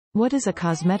What is a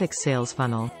cosmetics sales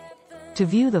funnel? To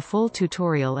view the full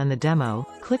tutorial and the demo,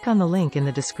 click on the link in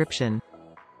the description.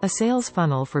 A sales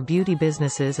funnel for beauty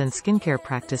businesses and skincare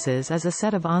practices is a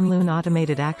set of online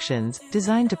automated actions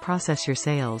designed to process your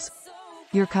sales.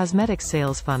 Your cosmetics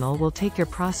sales funnel will take your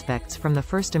prospects from the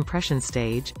first impression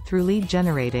stage, through lead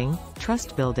generating,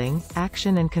 trust building,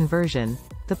 action and conversion,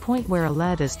 the point where a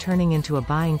lead is turning into a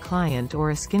buying client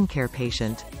or a skincare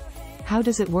patient. How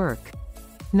does it work?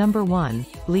 Number 1.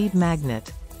 Lead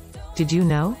magnet. Did you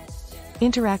know?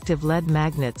 Interactive lead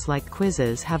magnets like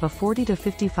quizzes have a 40 to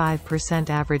 55%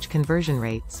 average conversion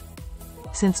rates.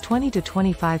 Since 20 to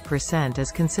 25%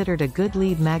 is considered a good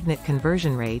lead magnet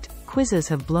conversion rate, quizzes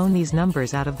have blown these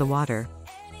numbers out of the water.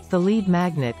 The lead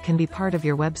magnet can be part of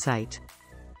your website.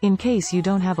 In case you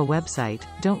don't have a website,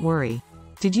 don't worry.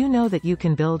 Did you know that you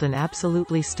can build an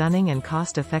absolutely stunning and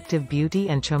cost-effective beauty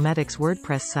and cosmetics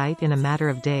WordPress site in a matter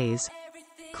of days?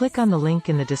 Click on the link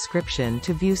in the description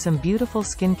to view some beautiful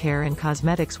skincare and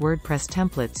cosmetics WordPress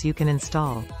templates you can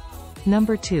install.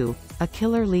 Number 2. A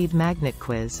killer lead magnet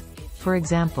quiz. For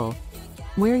example,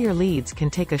 where your leads can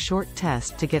take a short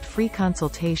test to get free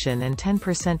consultation and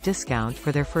 10% discount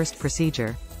for their first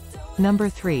procedure. Number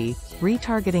 3.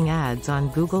 Retargeting ads on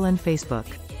Google and Facebook.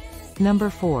 Number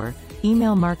 4.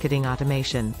 Email marketing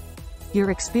automation.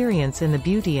 Your experience in the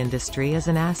beauty industry is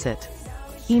an asset.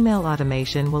 Email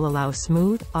automation will allow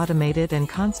smooth, automated and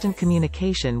constant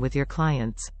communication with your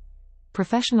clients.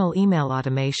 Professional email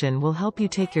automation will help you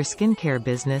take your skincare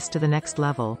business to the next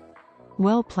level.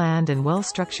 Well-planned and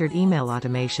well-structured email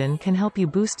automation can help you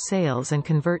boost sales and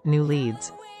convert new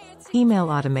leads. Email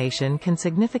automation can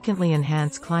significantly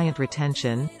enhance client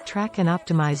retention, track and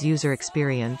optimize user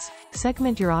experience,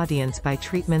 segment your audience by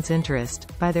treatment's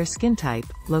interest, by their skin type,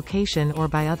 location or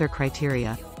by other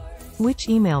criteria. Which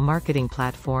email marketing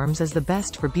platforms is the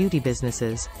best for beauty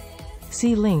businesses?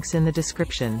 See links in the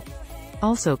description.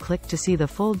 Also click to see the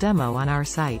full demo on our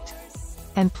site.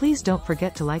 And please don't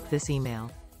forget to like this email.